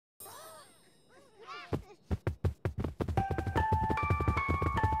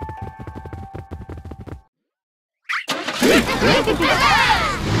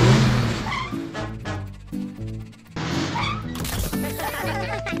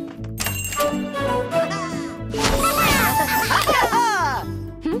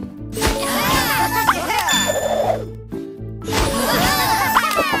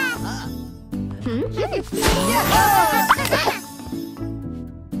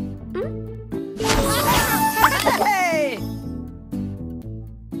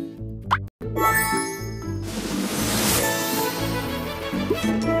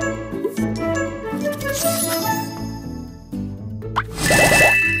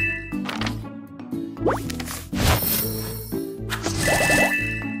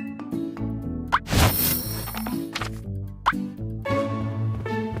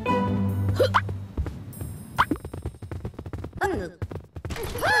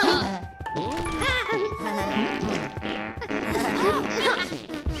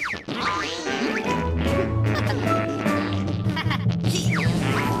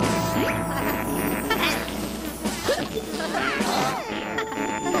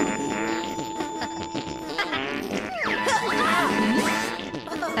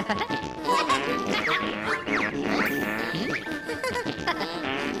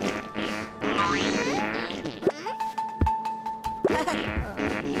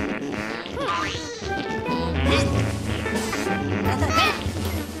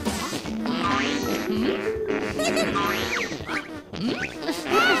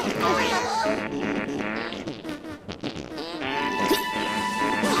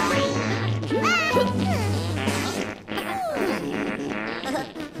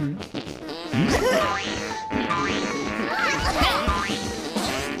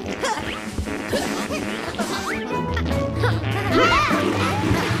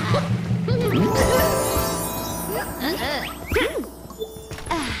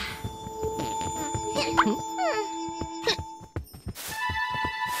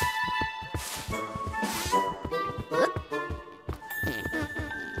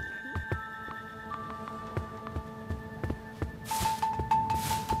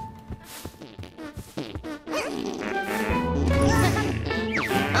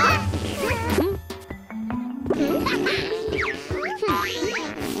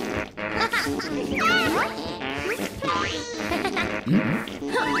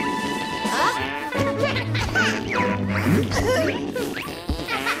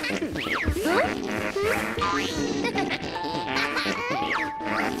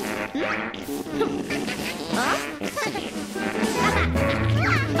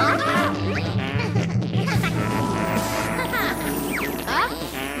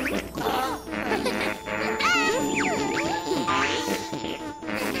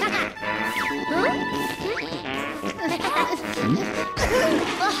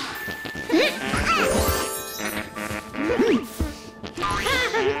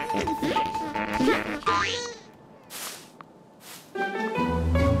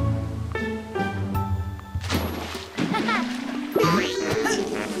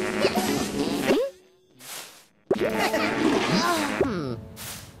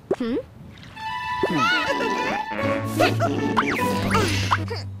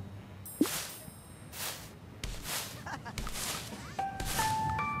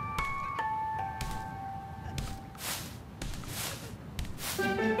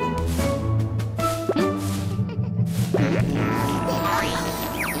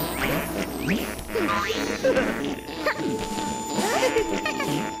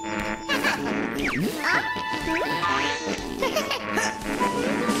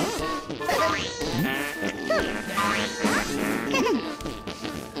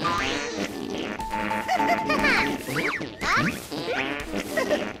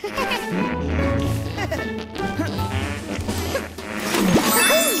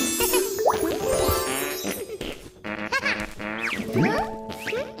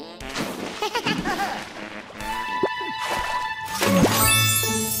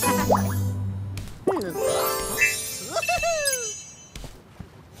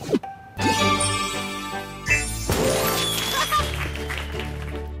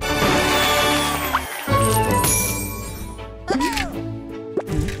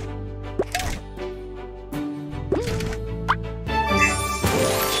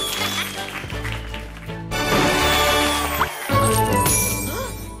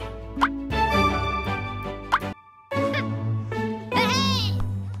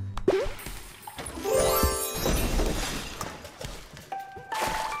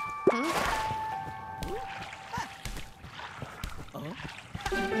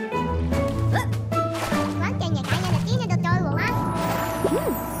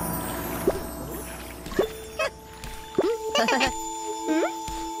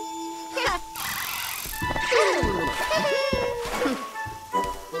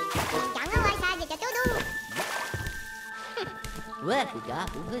Wah, sudah,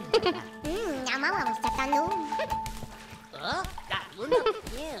 bukan. Nama apa setandu? Tak guna.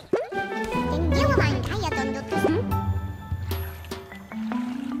 Tinggi orang kaya tunduk tu.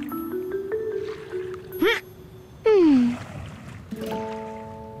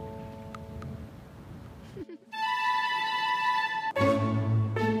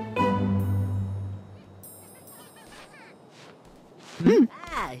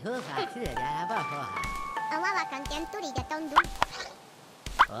 Hứa phạt chứ là apa apa. Awak akan tentu di tunduk.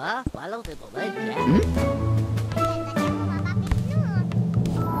 Walau tu boleh ya. Dan tak jauh apa itu.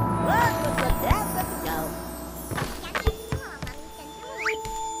 Wah, betul kau. Jangan itu orang tentu.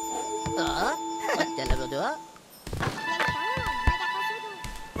 Macam mana tu? Dan tahu macam kau sudu.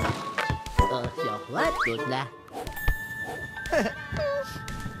 Jawab tu lah.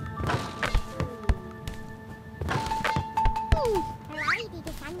 Lari di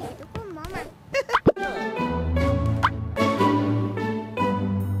depannya itu pun mama.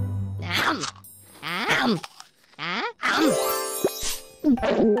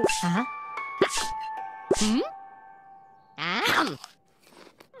 Hah?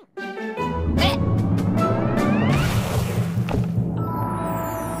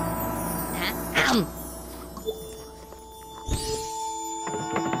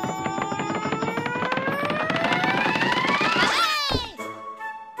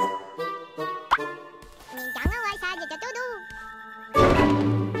 Jangan awak saja tertuduh.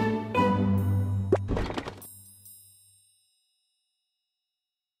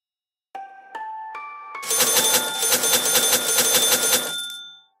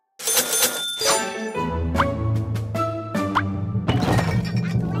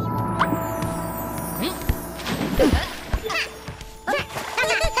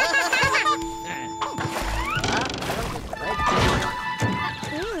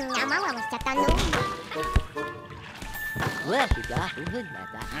 Nama apa setandu? Wah, sudah, bukan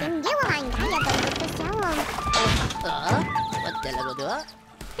tak. Tinggi orang kaya tunduk tu jauh. Macam mana tu?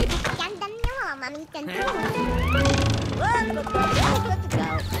 Jantannya orang mami tentu. Wah, betul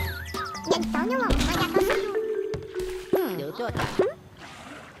kau. Dan tahunya orang macam kau sudu. Điều cho ta.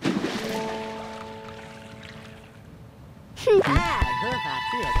 Hứa phạt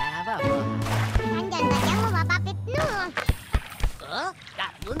chứ là apa apa. Dan tak jauh apa itu.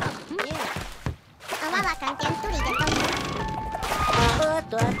 Tak guna. Awak akan tentu di tunduk.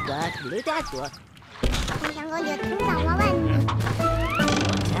 Tuan, boleh tak tu? Jangan lihat tunggang lawan.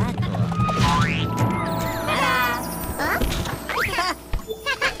 Jatuh.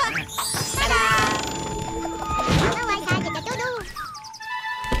 Awak saja tertuduh.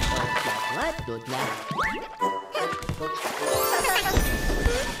 Jawab tu lah.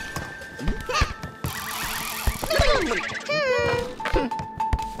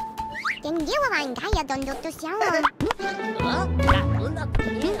 Tinggi orang kaya tunduk tu jauh. Tak guna. Jauh apa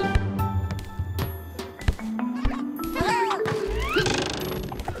itu.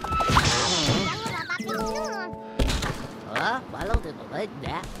 Walau tu boleh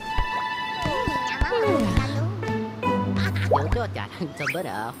tak. Nama apa setandu? Điều cho chàng sebab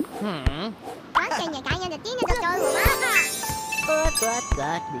dah. Makanya kaya tidak tertuduh mama.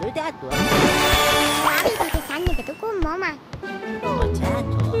 Tuan, boleh tak tu? Lari di depannya itu pun mama.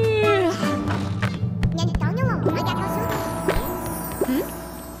 Jatuh. Jadi tahunya orang macam kau sudu.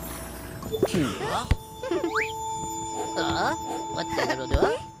 Macam mana tu?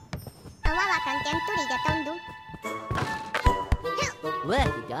 Awak akan tentu di tunduk. Wah,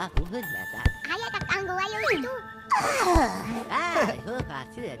 sudah, bukan tak. Ayah tak tangguh ayo itu. Hứa phạt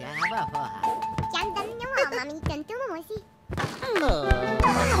chứ là apa apa. Jantannya orang mami tentu masih.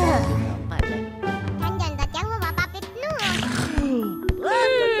 Macam. Dan tak jauh apa itu. Wah,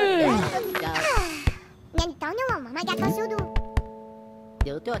 betul kau. Dan tahunya orang macam kau sudu.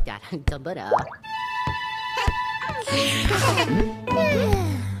 Điều cho chàng sebab dah.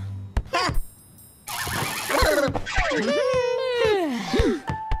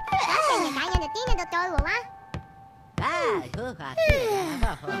 Makanya kaya tidak tertuduh mama. Hứa phạt chứ là apa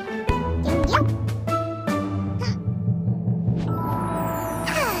apa. Tinggi.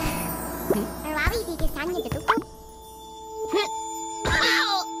 Lari di depannya itu pun.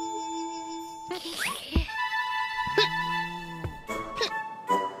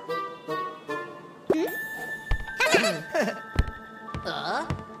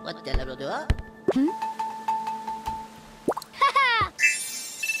 Macam mana tu?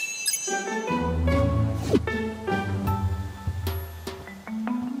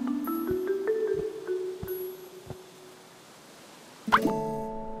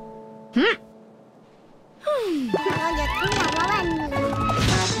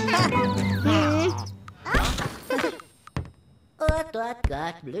 tuat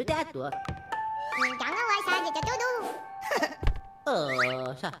kat bluda tua. Jangan wai saja tertuduh.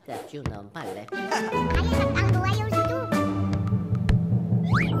 Oh, sa ta chu nam palle. Ayah tak tahu ayah situ.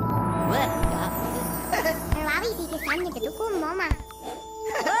 Wah, ka. Rawi di kesannya tertukum mama.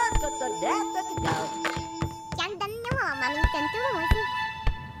 Ko to da ta kau. Jantan nyawa mami tentu masih.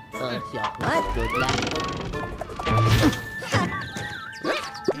 Oh, siap mat tu lah.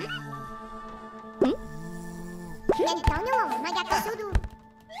 Jadi tahu nyawa majak tertuduh.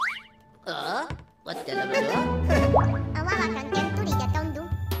 Oh, what dalam tu? Awak akan tentu di jatuh tu.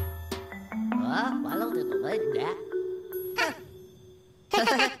 Oh, walau tu tu benda.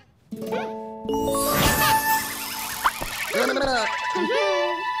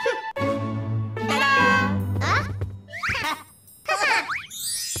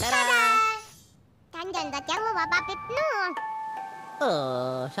 Jangan tak jauh bapak pipnu.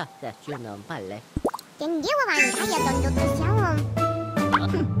 Oh, sa ta chu nam palle. Jangan dia orang kaya tunjuk tu siapa.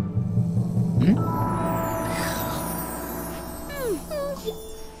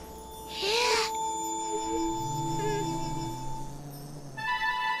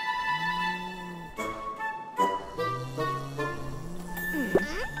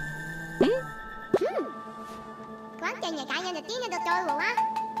 Quán tiền nhà cả nhà được tí nữa được chơi rồi á.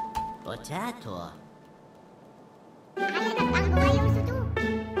 Oh, cha tu. Ayah tak tahu ayah situ.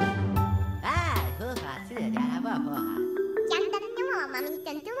 Ah, ho ka si dia apa ho. Jantan nyawa mami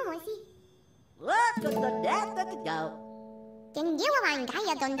tentu masih. Wah, ko to da ta kau. Jangan dia orang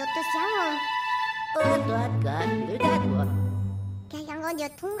kaya tunjuk tu siapa. Oh, tuat kat bluda tua. Kaya kau dia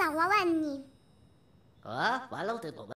tunggu wawan ni. Oh, walau tu tu